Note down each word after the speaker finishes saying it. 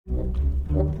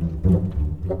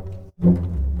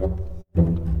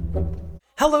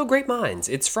Hello, Great Minds!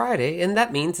 It's Friday, and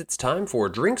that means it's time for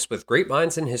Drinks with Great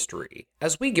Minds in History,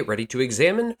 as we get ready to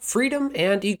examine freedom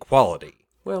and equality.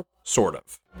 Well, sort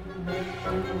of.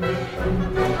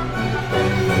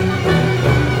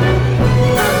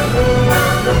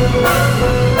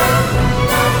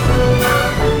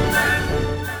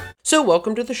 So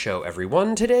welcome to the show,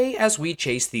 everyone. Today, as we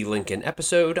chase the Lincoln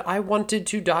episode, I wanted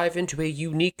to dive into a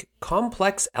unique,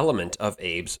 complex element of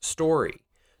Abe's story.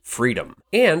 Freedom,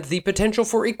 and the potential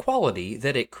for equality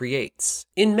that it creates.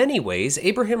 In many ways,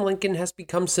 Abraham Lincoln has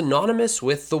become synonymous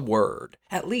with the word,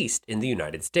 at least in the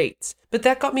United States. But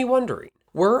that got me wondering,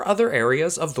 were other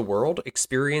areas of the world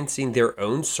experiencing their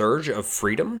own surge of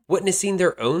freedom, witnessing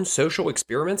their own social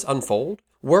experiments unfold?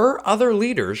 Were other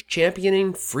leaders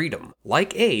championing freedom,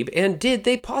 like Abe, and did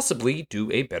they possibly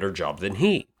do a better job than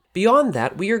he? Beyond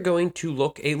that, we are going to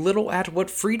look a little at what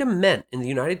freedom meant in the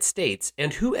United States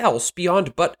and who else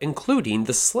beyond but including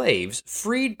the slaves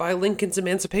freed by Lincoln's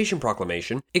Emancipation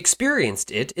Proclamation experienced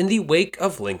it in the wake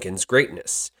of Lincoln's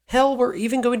greatness. Hell, we're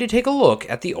even going to take a look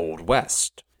at the Old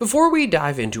West. Before we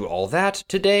dive into all that,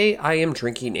 today I am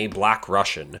drinking a Black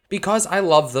Russian because I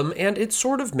love them and it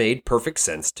sort of made perfect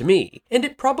sense to me, and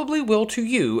it probably will to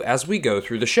you as we go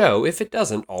through the show if it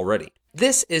doesn't already.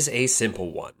 This is a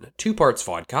simple one. 2 parts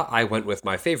vodka, I went with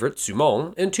my favorite,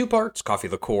 Saumon, and 2 parts coffee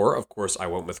liqueur, of course I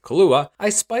went with Kahlua. I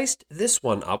spiced this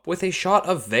one up with a shot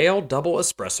of Vale Double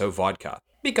Espresso vodka.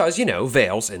 Because,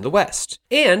 Vale's in the West.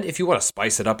 And if you want to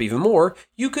spice it up even more,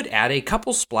 you could add a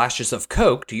couple splashes of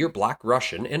Coke to your Black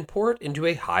Russian and pour it into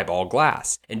a highball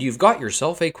glass. And you've got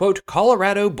yourself a, quote,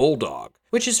 Colorado Bulldog,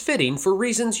 which is fitting for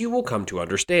reasons you will come to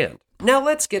understand. Now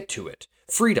let's get to it.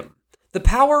 Freedom. The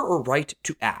power or right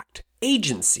to act.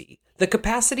 Agency, the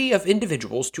capacity of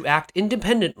individuals to act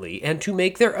independently and to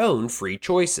make their own free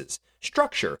choices.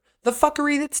 Structure, the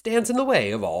fuckery that stands in the way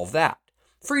of all of that.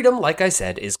 Freedom, like I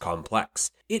said, is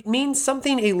complex. It means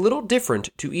something a little different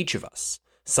to each of us.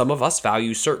 Some of us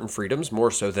value certain freedoms more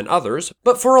so than others,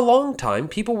 but for a long time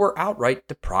people were outright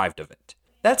deprived of it.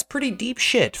 That's pretty deep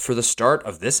shit for the start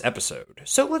of this episode,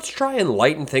 so let's try and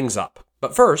lighten things up.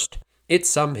 But first, it's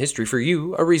some history for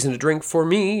you, a reason to drink for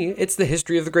me. It's the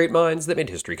history of the great minds that made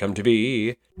history come to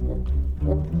be.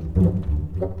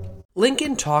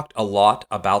 Lincoln talked a lot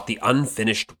about the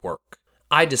unfinished work.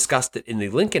 I discussed it in the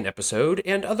Lincoln episode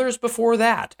and others before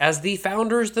that, as the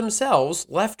founders themselves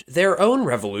left their own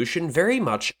revolution very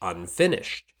much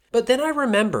unfinished. But then I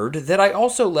remembered that I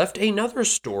also left another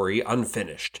story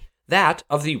unfinished, that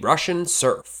of the Russian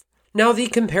serf. Now, the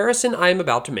comparison I am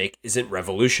about to make isn't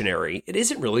revolutionary, it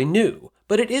isn't really new,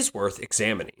 but it is worth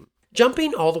examining.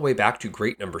 Jumping all the way back to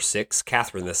Great Number 6,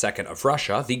 Catherine II of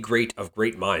Russia, the great of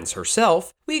great minds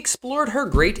herself, we explored her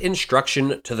great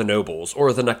instruction to the nobles,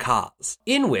 or the nakaz,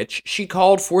 in which she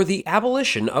called for the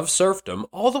abolition of serfdom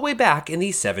all the way back in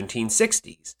the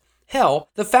 1760s. Hell,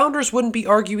 the founders wouldn't be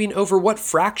arguing over what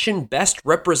fraction best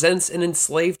represents an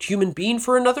enslaved human being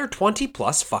for another 20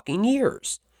 plus fucking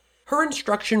years. Her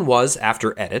instruction was,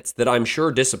 after edits that I'm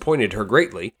sure disappointed her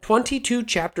greatly, 22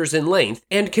 chapters in length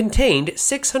and contained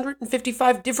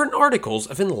 655 different articles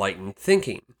of enlightened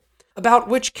thinking, about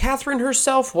which Catherine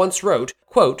herself once wrote,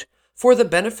 quote, "For the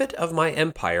benefit of my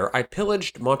empire, I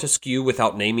pillaged Montesquieu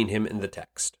without naming him in the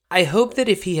text. I hope that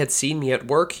if he had seen me at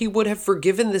work, he would have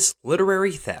forgiven this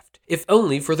literary theft, if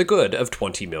only for the good of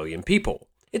 20 million people.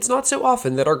 It's not so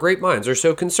often that our great minds are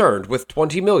so concerned with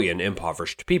 20 million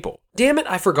impoverished people. Damn it,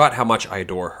 I forgot how much I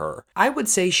adore her. I would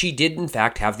say she did in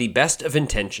fact have the best of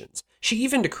intentions. She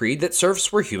even decreed that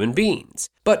serfs were human beings.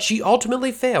 But she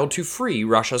ultimately failed to free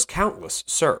Russia's countless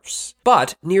serfs.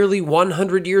 But nearly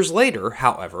 100 years later,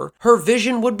 however, her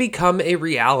vision would become a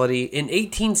reality in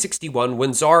 1861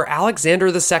 when Tsar Alexander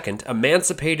II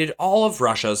emancipated all of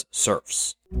Russia's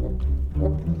serfs.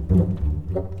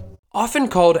 Often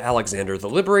called Alexander the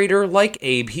Liberator, like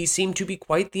Abe, he seemed to be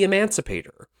quite the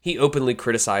emancipator. He openly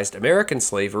criticized American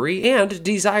slavery and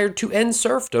desired to end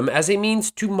serfdom as a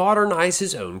means to modernize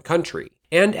his own country.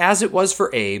 And as it was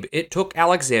for Abe, it took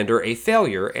Alexander a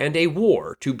failure and a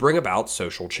war to bring about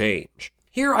social change.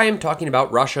 Here I am talking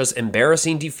about Russia's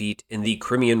embarrassing defeat in the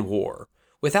Crimean War.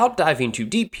 Without diving too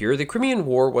deep here, the Crimean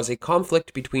War was a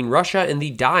conflict between Russia and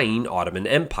the dying Ottoman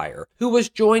Empire, who was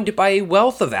joined by a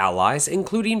wealth of allies,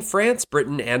 including France,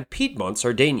 Britain, and Piedmont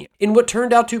Sardinia, in what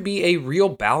turned out to be a real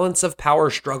balance of power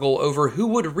struggle over who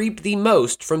would reap the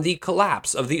most from the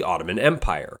collapse of the Ottoman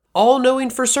Empire, all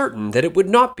knowing for certain that it would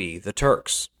not be the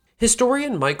Turks.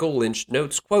 Historian Michael Lynch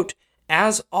notes, quote,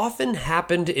 "As often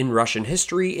happened in Russian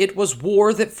history, it was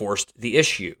war that forced the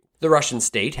issue. The Russian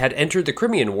state had entered the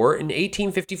Crimean War in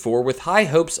 1854 with high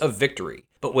hopes of victory.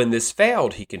 But when this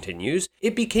failed, he continues,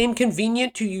 it became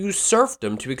convenient to use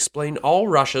serfdom to explain all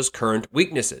Russia's current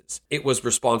weaknesses. It was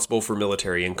responsible for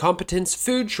military incompetence,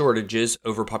 food shortages,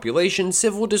 overpopulation,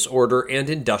 civil disorder, and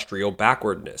industrial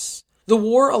backwardness. The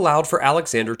war allowed for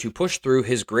Alexander to push through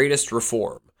his greatest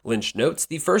reform. Lynch notes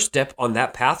the first step on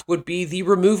that path would be the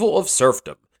removal of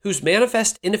serfdom, whose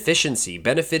manifest inefficiency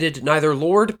benefited neither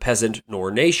lord, peasant, nor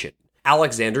nation.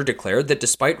 Alexander declared that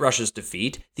despite Russia's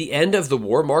defeat, the end of the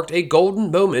war marked a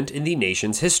golden moment in the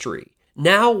nation's history.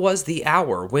 Now was the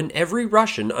hour when every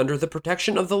Russian under the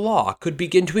protection of the law could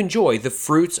begin to enjoy the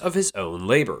fruits of his own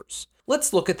labors.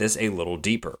 Let's look at this a little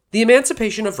deeper. The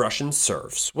emancipation of Russian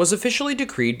serfs was officially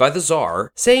decreed by the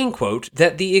Tsar, saying, quote,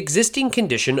 that the existing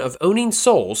condition of owning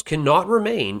souls cannot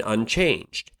remain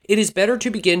unchanged. It is better to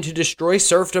begin to destroy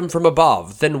serfdom from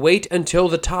above than wait until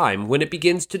the time when it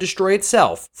begins to destroy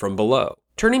itself from below.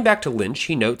 Turning back to Lynch,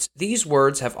 he notes, these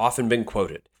words have often been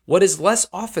quoted. What is less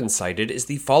often cited is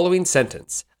the following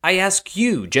sentence. I ask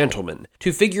you, gentlemen,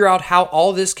 to figure out how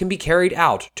all this can be carried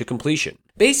out to completion.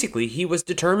 Basically, he was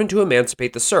determined to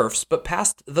emancipate the serfs, but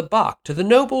passed the buck to the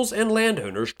nobles and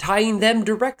landowners, tying them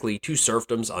directly to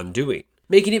serfdom's undoing,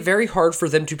 making it very hard for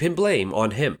them to pin blame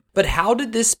on him. But how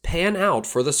did this pan out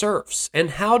for the serfs,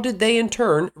 and how did they in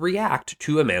turn react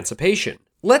to emancipation?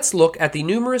 Let's look at the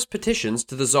numerous petitions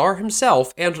to the Tsar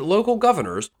himself and local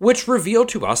governors, which reveal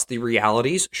to us the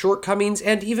realities, shortcomings,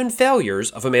 and even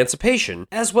failures of emancipation,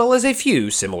 as well as a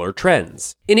few similar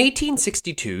trends. In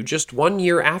 1862, just 1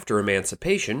 year after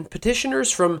emancipation,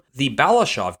 petitioners from the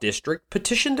Balashov district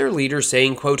petitioned their leaders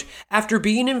saying, quote, after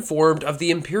being informed of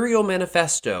the imperial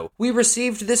manifesto, we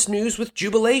received this news with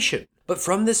jubilation. But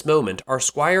from this moment, our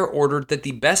squire ordered that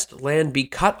the best land be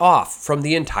cut off from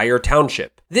the entire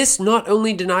township. This not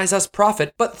only denies us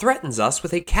profit, but threatens us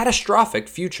with a catastrophic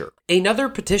future. Another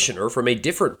petitioner from a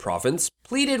different province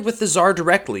pleaded with the Tsar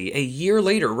directly a year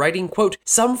later, writing, quote,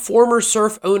 some former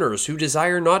serf owners who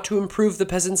desire not to improve the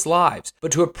peasants' lives,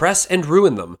 but to oppress and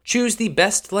ruin them, choose the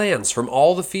best lands from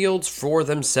all the fields for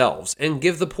themselves, and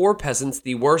give the poor peasants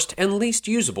the worst and least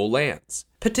usable lands.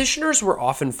 Petitioners were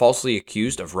often falsely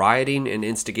accused of rioting and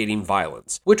instigating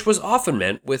violence, which was often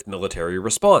meant with military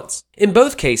response. In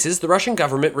both cases, the Russian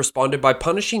government responded by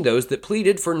punishing those that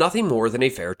pleaded for nothing more than a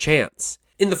fair chance.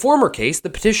 In the former case, the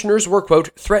petitioners were,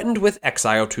 quote, threatened with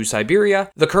exile to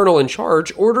Siberia. The colonel in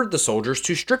charge ordered the soldiers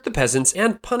to strip the peasants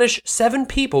and punish 7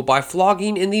 people by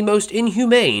flogging in the most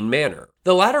inhumane manner.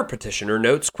 The latter petitioner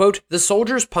notes, quote, the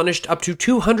soldiers punished up to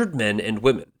 200 men and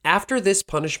women. After this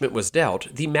punishment was dealt,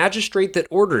 the magistrate that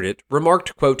ordered it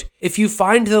remarked, quote, if you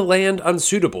find the land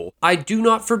unsuitable, I do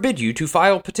not forbid you to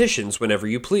file petitions whenever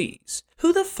you please.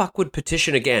 Who the fuck would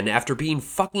petition again after being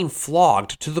fucking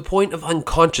flogged to the point of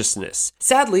unconsciousness?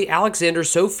 Sadly, Alexander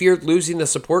so feared losing the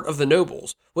support of the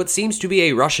nobles, what seems to be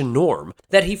a Russian norm,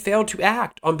 that he failed to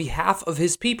act on behalf of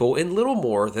his people in little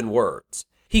more than words.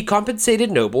 He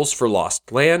compensated nobles for lost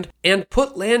land and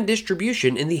put land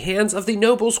distribution in the hands of the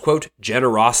nobles' quote,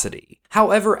 generosity.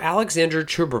 However, Alexander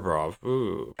Chubarov,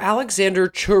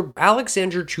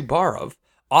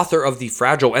 author of The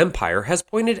Fragile Empire, has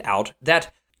pointed out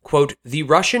that, quote, the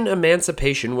Russian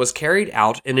emancipation was carried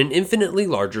out in an infinitely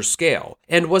larger scale,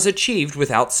 and was achieved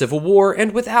without civil war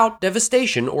and without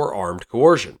devastation or armed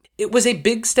coercion. It was a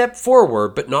big step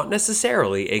forward, but not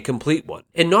necessarily a complete one,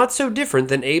 and not so different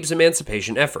than Abe's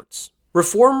emancipation efforts.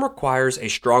 Reform requires a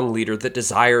strong leader that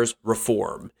desires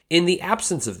reform. In the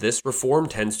absence of this, reform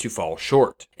tends to fall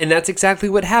short, and that's exactly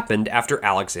what happened after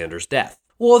Alexander's death.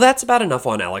 Well, that's about enough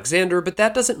on Alexander, but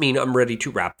that doesn't mean I'm ready to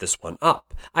wrap this one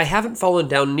up. I haven't fallen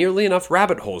down nearly enough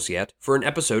rabbit holes yet for an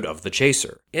episode of The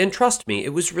Chaser. And trust me,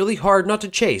 it was really hard not to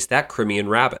chase that Crimean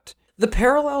rabbit. The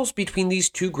parallels between these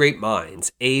two great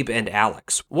minds, Abe and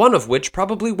Alex, one of which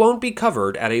probably won't be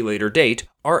covered at a later date,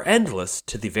 are endless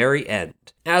to the very end.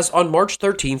 As on March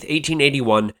 13,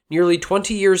 1881, nearly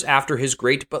 20 years after his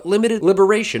great but limited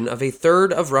liberation of a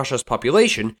third of Russia's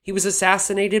population, he was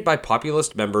assassinated by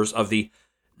populist members of the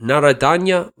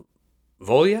Narodnaya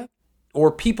Volya,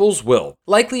 or People's Will,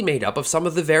 likely made up of some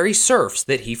of the very serfs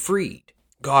that he freed.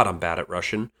 God, I'm bad at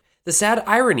Russian. The sad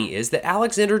irony is that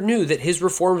Alexander knew that his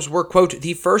reforms were, quote,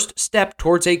 the first step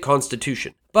towards a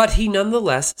constitution, but he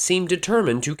nonetheless seemed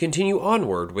determined to continue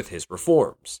onward with his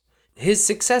reforms. His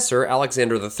successor,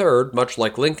 Alexander III, much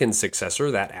like Lincoln's successor,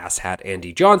 that asshat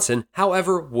Andy Johnson,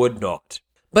 however, would not.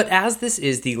 But as this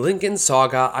is the Lincoln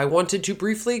saga, I wanted to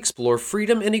briefly explore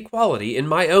freedom and equality in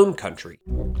my own country.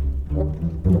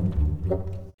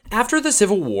 After the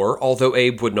Civil War, although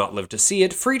Abe would not live to see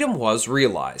it, freedom was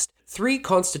realized. 3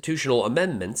 constitutional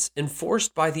amendments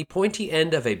enforced by the pointy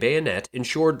end of a bayonet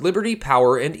ensured liberty,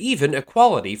 power, and even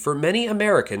equality for many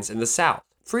Americans in the South.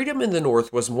 Freedom in the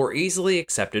North was more easily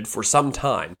accepted for some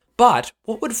time, but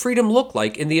what would freedom look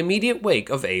like in the immediate wake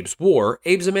of Abe's War,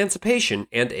 Abe's emancipation,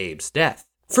 and Abe's death?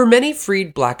 For many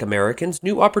freed Black Americans,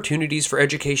 new opportunities for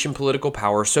education, political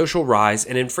power, social rise,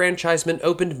 and enfranchisement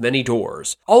opened many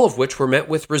doors, all of which were met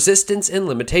with resistance and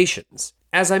limitations,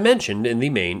 as I mentioned in the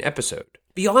main episode.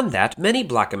 Beyond that, many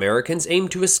Black Americans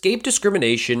aimed to escape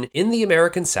discrimination in the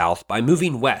American South by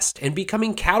moving west and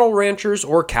becoming cattle ranchers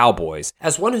or cowboys.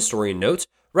 As one historian notes,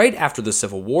 right after the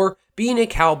Civil War, being a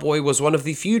cowboy was one of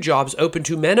the few jobs open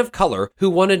to men of color who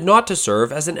wanted not to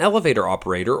serve as an elevator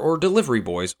operator or delivery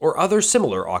boys or other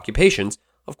similar occupations,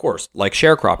 of course, like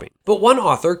sharecropping. But one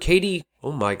author, Katie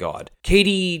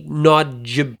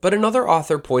Nodjib, but another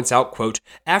author points out, quote,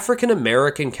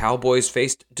 African-American cowboys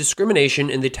faced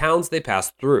discrimination in the towns they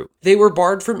passed through. They were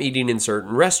barred from eating in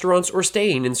certain restaurants or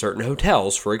staying in certain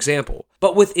hotels, for example.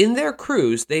 But within their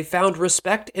crews, they found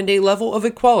respect and a level of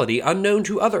equality unknown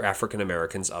to other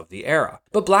African-Americans of the era.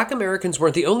 But Black Americans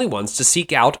weren't the only ones to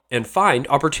seek out and find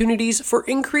opportunities for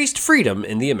increased freedom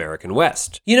in the American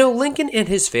West. You know, Lincoln and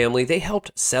his family, they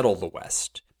helped settle the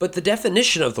West. But the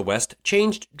definition of the West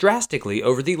changed drastically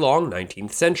over the long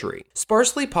 19th century.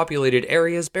 Sparsely populated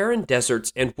areas, barren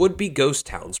deserts, and would-be ghost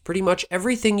towns, pretty much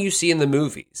everything you see in the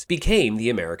movies, became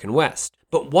the American West.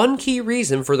 But one key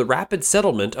reason for the rapid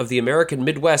settlement of the American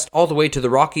Midwest all the way to the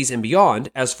Rockies and beyond,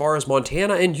 as far as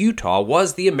Montana and Utah,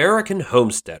 was the American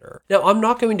homesteader. Now, I'm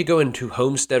not going to go into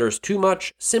homesteaders too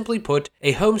much. Simply put,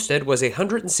 a homestead was a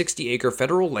 160-acre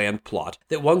federal land plot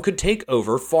that one could take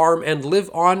over, farm, and live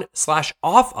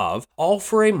on/off of, all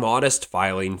for a modest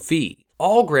filing fee,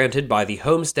 all granted by the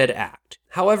Homestead Act.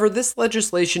 However, this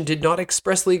legislation did not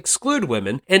expressly exclude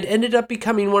women and ended up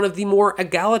becoming one of the more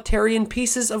egalitarian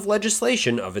pieces of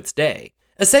legislation of its day.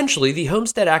 Essentially, the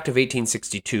Homestead Act of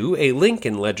 1862, a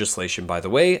Lincoln legislation by the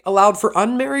way, allowed for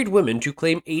unmarried women to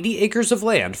claim 80 acres of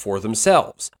land for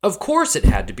themselves. Of course, it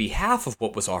had to be half of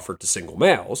what was offered to single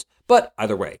males, but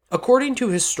either way, according to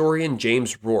historian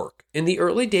James Rourke, in the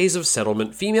early days of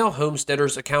settlement, female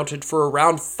homesteaders accounted for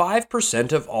around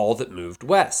 5% of all that moved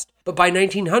west, but by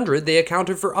 1900 they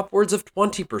accounted for upwards of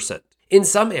 20%. In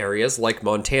some areas, like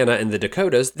Montana and the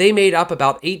Dakotas, they made up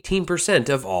about 18%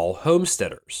 of all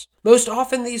homesteaders. Most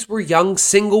often, these were young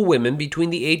single women between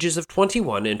the ages of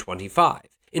 21 and 25.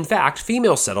 In fact,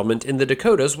 female settlement in the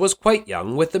Dakotas was quite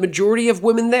young, with the majority of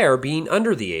women there being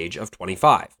under the age of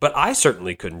 25. But I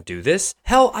certainly couldn't do this.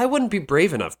 Hell, I wouldn't be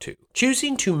brave enough to.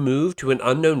 Choosing to move to an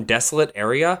unknown desolate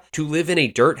area to live in a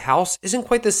dirt house isn't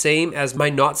quite the same as my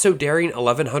not-so-daring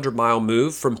 1,100-mile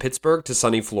move from Pittsburgh to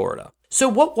sunny Florida. So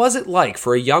what was it like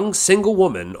for a young single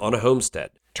woman on a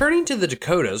homestead? Turning to the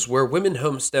Dakotas, where women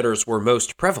homesteaders were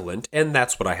most prevalent, and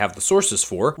that's what I have the sources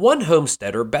for, one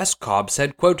homesteader, Bess Cobb,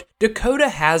 said, quote, Dakota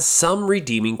has some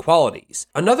redeeming qualities.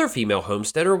 Another female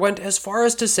homesteader went as far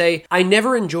as to say, I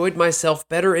never enjoyed myself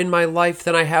better in my life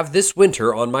than I have this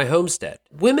winter on my homestead.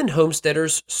 Women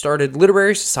homesteaders started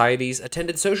literary societies,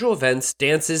 attended social events,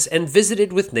 dances, and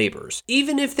visited with neighbors,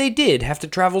 even if they did have to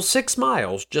travel 6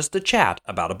 miles just to chat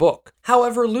about a book.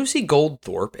 However, Lucy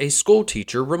Goldthorpe, a school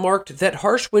teacher, remarked that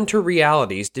harsh winter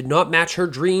realities did not match her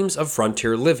dreams of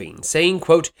frontier living, saying,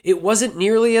 quote, it wasn't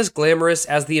nearly as glamorous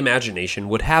as the imagination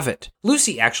would have it.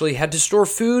 Lucy actually had to store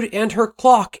food and her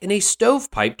clock in a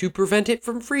stovepipe to prevent it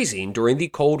from freezing during the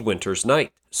cold winter's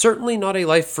night. Certainly not a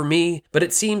life for me, but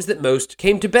it seems that most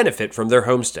came to benefit from their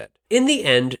homestead. In the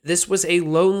end, this was a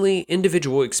lonely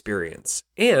individual experience,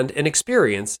 and an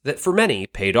experience that for many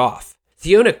paid off.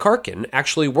 Theona Karkin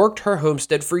actually worked her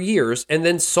homestead for years and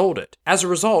then sold it. As a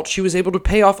result, she was able to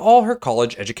pay off all her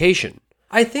college education.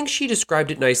 I think she described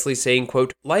it nicely saying,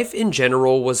 quote, life in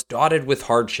general was dotted with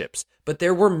hardships, but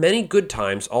there were many good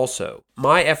times also.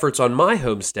 My efforts on my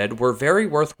homestead were very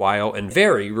worthwhile and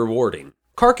very rewarding.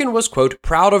 Karkin was, quote,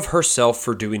 proud of herself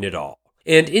for doing it all.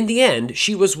 And in the end,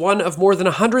 she was one of more than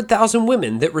 100,000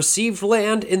 women that received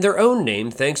land in their own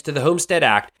name thanks to the Homestead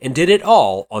Act and did it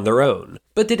all on their own.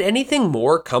 But did anything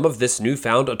more come of this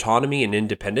newfound autonomy and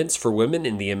independence for women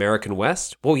in the American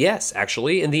West? Well, yes,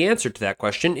 actually, and the answer to that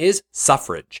question is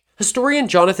suffrage. Historian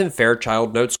Jonathan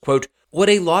Fairchild notes, quote, what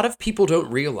a lot of people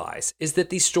don't realize is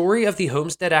that the story of the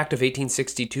Homestead Act of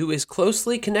 1862 is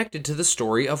closely connected to the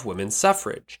story of women's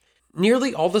suffrage.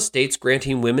 Nearly all the states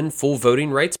granting women full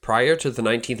voting rights prior to the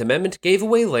 19th Amendment gave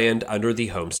away land under the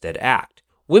Homestead Act.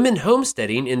 Women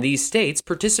homesteading in these states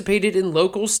participated in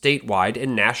local, statewide,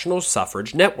 and national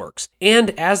suffrage networks.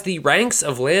 And as the ranks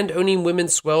of land-owning women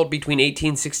swelled between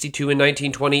 1862 and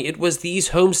 1920, it was these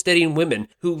homesteading women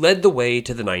who led the way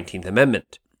to the 19th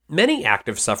Amendment. Many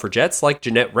active suffragettes, like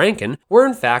Jeanette Rankin, were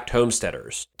in fact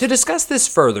homesteaders. To discuss this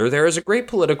further, there is a great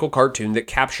political cartoon that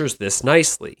captures this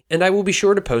nicely, and I will be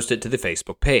sure to post it to the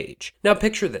Facebook page. Now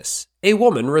picture this. A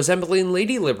woman resembling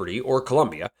Lady Liberty or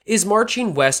Columbia is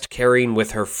marching west carrying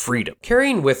with her freedom.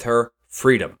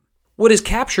 What is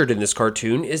captured in this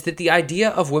cartoon is that the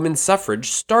idea of women's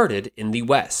suffrage started in the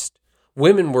West.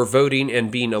 Women were voting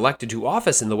and being elected to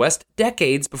office in the West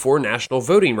decades before national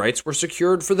voting rights were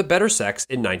secured for the better sex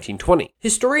in 1920.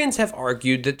 Historians have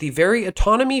argued that the very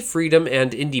autonomy, freedom,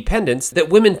 and independence that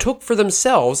women took for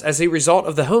themselves as a result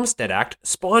of the Homestead Act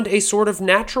spawned a sort of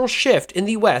natural shift in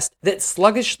the West that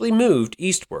sluggishly moved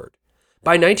eastward.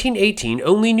 By 1918,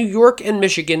 only New York and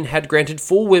Michigan had granted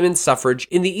full women's suffrage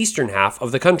in the eastern half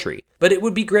of the country, but it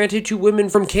would be granted to women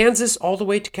from Kansas all the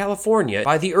way to California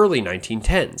by the early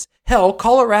 1910s. Hell,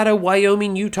 Colorado,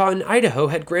 Wyoming, Utah, and Idaho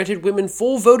had granted women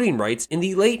full voting rights in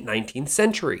the late 19th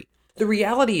century. The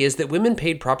reality is that women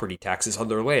paid property taxes on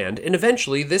their land, and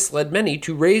eventually this led many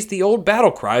to raise the old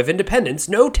battle cry of independence,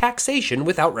 no taxation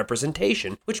without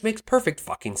representation, which makes perfect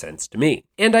fucking sense to me.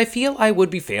 And I feel I would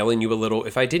be failing you a little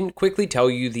if I didn't quickly tell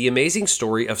you the amazing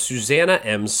story of Susanna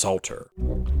M. Salter.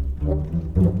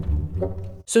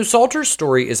 So Salter's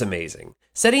story is amazing.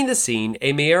 Setting the scene,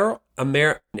 apparently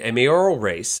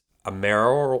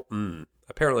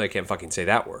I can't fucking say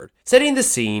that word. Setting the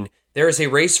scene, there is a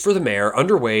race for the mayor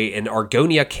underway in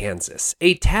Argonia, Kansas,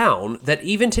 a town that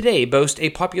even today boasts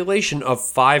a population of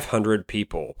 500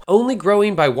 people, only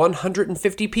growing by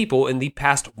 150 people in the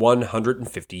past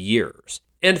 150 years.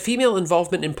 And female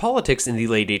involvement in politics in the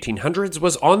late 1800s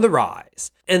was on the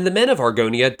rise. And the men of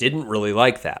Argonia didn't really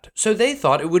like that, so they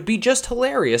thought it would be just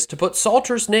hilarious to put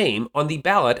Salter's name on the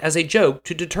ballot as a joke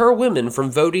to deter women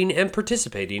from voting and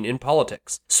participating in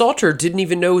politics. Salter didn't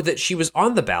even know that she was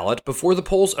on the ballot before the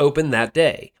polls opened that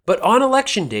day, but on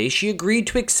election day she agreed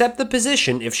to accept the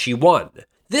position if she won.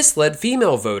 This led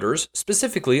female voters,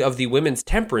 specifically of the Women's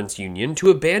Temperance Union, to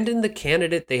abandon the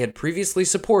candidate they had previously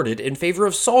supported in favor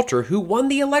of Salter, who won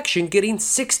the election getting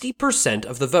 60%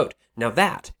 of the vote. Now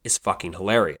that is fucking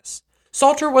hilarious.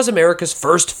 Salter was America's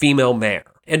first female mayor,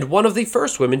 and one of the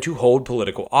first women to hold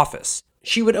political office.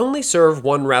 She would only serve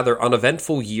one rather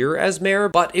uneventful year as mayor,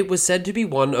 but it was said to be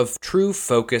one of true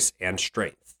focus and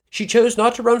strength. She chose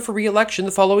not to run for re-election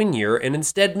the following year and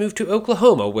instead moved to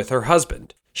Oklahoma with her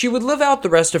husband. She would live out the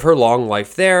rest of her long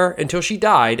life there until she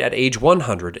died at age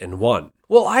 101.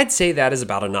 Well, I'd say that is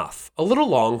about enough. A little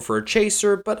long for a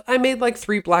chaser, but I made like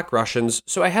 3 Black Russians,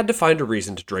 so I had to find a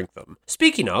reason to drink them.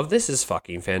 Speaking of, this is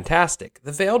fucking fantastic.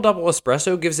 The Veil Double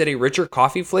Espresso gives it a richer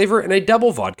coffee flavor and a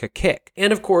double vodka kick.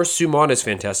 And of course, Suman is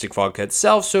fantastic vodka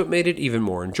itself, so it made it even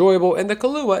more enjoyable, and the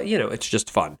Kahlua, it's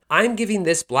just fun. I'm giving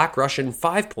this Black Russian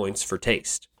 5 points for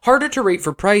taste. Harder to rate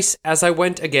for price, as I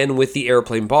went again with the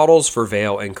airplane bottles for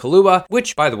Veil and Kahlua,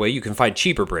 which, by the way, you can find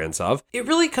cheaper brands of. It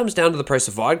really comes down to the price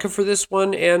of vodka for this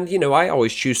one, and, I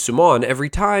always choose Suman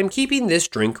every time, keeping this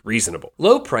drink reasonable.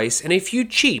 Low price and a few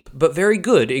cheap, but very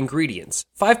good ingredients.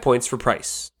 5 points for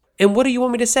price. And what do you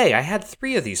want me to say? I had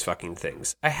 3 of these fucking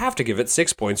things. I have to give it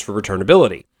 6 points for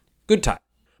returnability. Good time.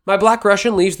 My Black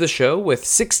Russian leaves the show with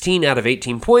 16 out of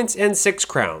 18 points and 6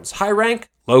 crowns. High rank,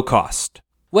 low cost.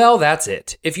 Well, that's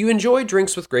it. If you enjoy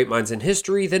Drinks with Great Minds in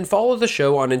History, then follow the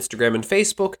show on Instagram and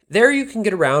Facebook. There you can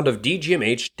get a round of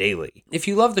DGMH daily. If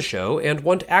you love the show and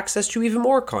want access to even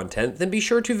more content, then be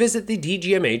sure to visit the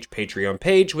DGMH Patreon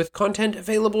page with content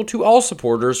available to all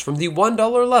supporters from the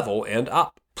 $1 level and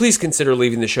up. Please consider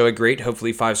leaving the show a great,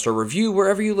 hopefully 5-star review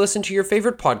wherever you listen to your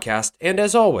favorite podcast, and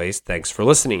as always, thanks for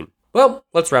listening. Well,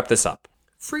 let's wrap this up.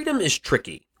 Freedom is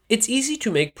tricky. It's easy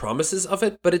to make promises of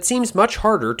it, but it seems much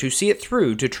harder to see it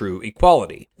through to true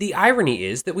equality. The irony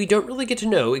is that we don't really get to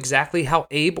know exactly how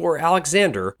Abe or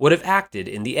Alexander would have acted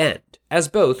in the end, as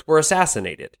both were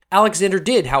assassinated. Alexander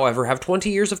did, however, have 20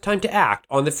 years of time to act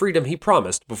on the freedom he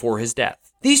promised before his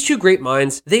death. These two great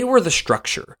minds, they were the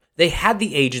structure. They had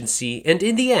the agency, and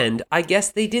in the end, I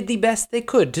guess they did the best they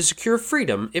could to secure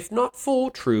freedom, if not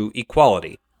full, true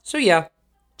equality. So yeah,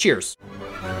 cheers.